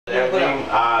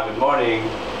Good morning.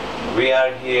 We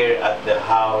are here at the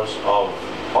house of,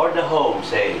 or the home,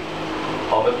 say,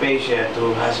 of a patient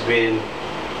who has been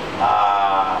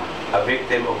a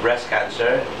victim of breast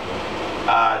cancer.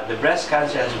 The breast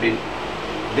cancer has been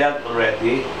dealt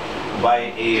already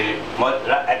by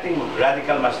I think,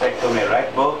 radical mastectomy, right?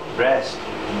 Both breast.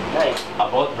 Right.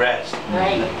 Both breast.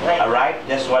 Right. Right?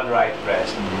 Just one right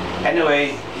breast.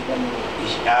 Anyway,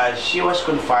 she was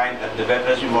confined at the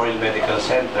Veterans Memorial Medical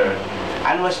Center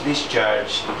and was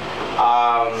discharged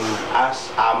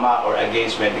as AMA, or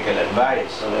against medical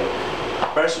advice.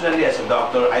 Personally, as a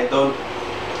doctor, I don't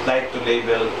like to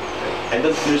label, I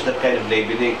don't use that kind of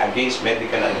labeling, against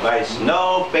medical advice.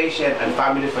 No patient and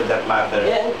family, for that matter,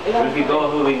 will be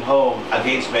going home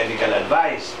against medical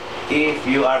advice if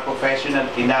you are professional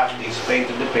enough to explain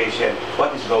to the patient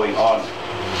what is going on.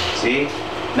 See?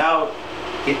 Now,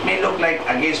 it may look like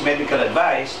against medical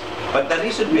advice, but the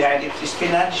reason behind it is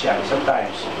financial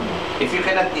sometimes. If you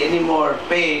cannot anymore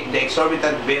pay the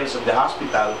exorbitant bills of the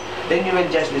hospital, then you will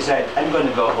just decide, I'm going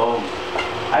to go home.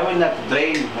 I will not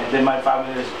drain my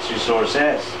family's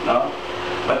resources, no?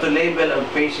 But to label a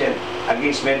patient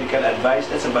against medical advice,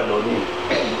 that's a baloney.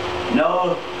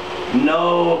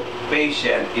 No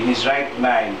patient in his right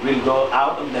mind will go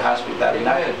out of the hospital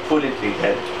not fully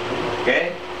treated.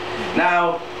 Okay?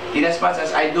 Now, in as much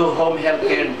as I do home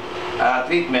healthcare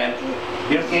treatment,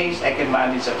 your case I can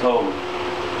manage at home.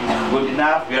 Good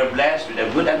enough, we are blessed with a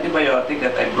good antibiotic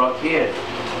that I brought here.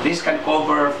 This can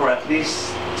cover for at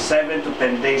least 7 to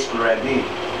 10 days already.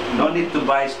 No need to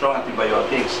buy strong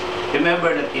antibiotics.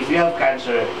 Remember that if you have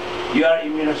cancer, you are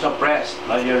immunosuppressed.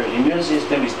 Now your immune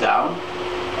system is down,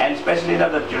 and especially now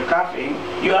that you're coughing,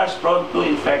 you are prone to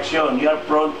infection. You are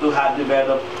prone to have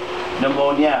developed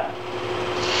pneumonia.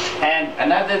 And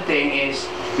another thing is,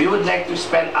 we would like to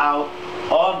spell out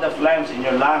all the phlegms in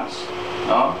your lungs.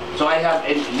 No? So I have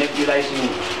a nebulizing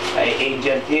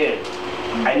agent here.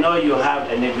 I know you have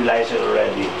a nebulizer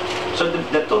already. So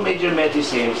the two major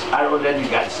medicines are already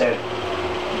God-sent.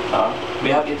 We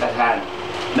have it at hand.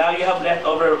 Now you have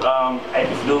leftover IV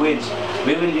fluids.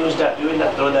 We will use that. We will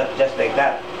not throw that just like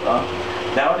that.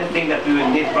 The only thing that we will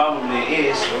need probably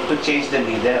is to change the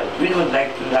needle. We would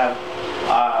like to have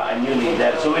a new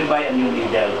needle, so we'll buy a new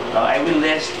needle. I will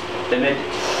list the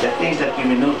things that we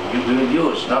will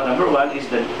use. Now, number one is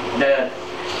the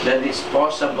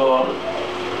disposable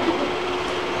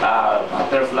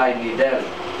butterfly needle.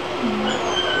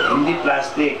 Hindi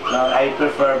plastic. Now, I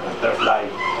prefer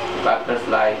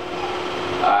butterfly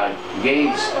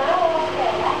gauge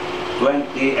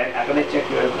 20, and I'm gonna check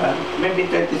your maybe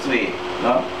 23,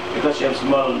 no? Because you have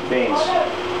small veins.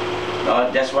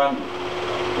 No, just one,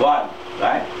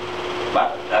 right?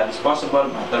 But disposable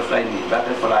butterfly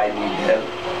needle,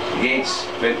 gauge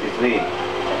 23.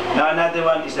 Now another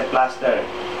one is the plaster.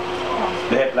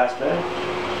 Do you have plaster?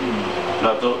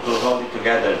 No, to hold it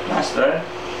together. Plaster.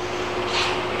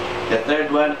 The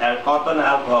third one, cotton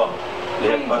alcohol.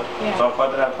 So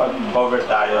cotton alcohol cover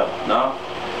tayo, no?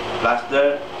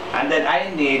 Plaster. And then I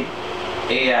need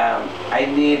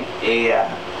a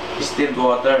distilled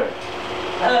water.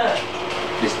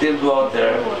 Distilled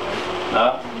water.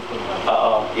 No?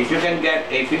 If you can get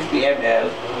a 50 ml,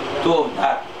 2 of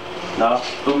that, no?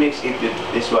 To mix it with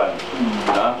this one,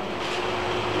 no?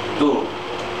 2.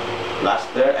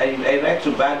 Plaster. I write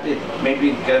so badly, maybe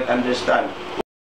you cannot understand.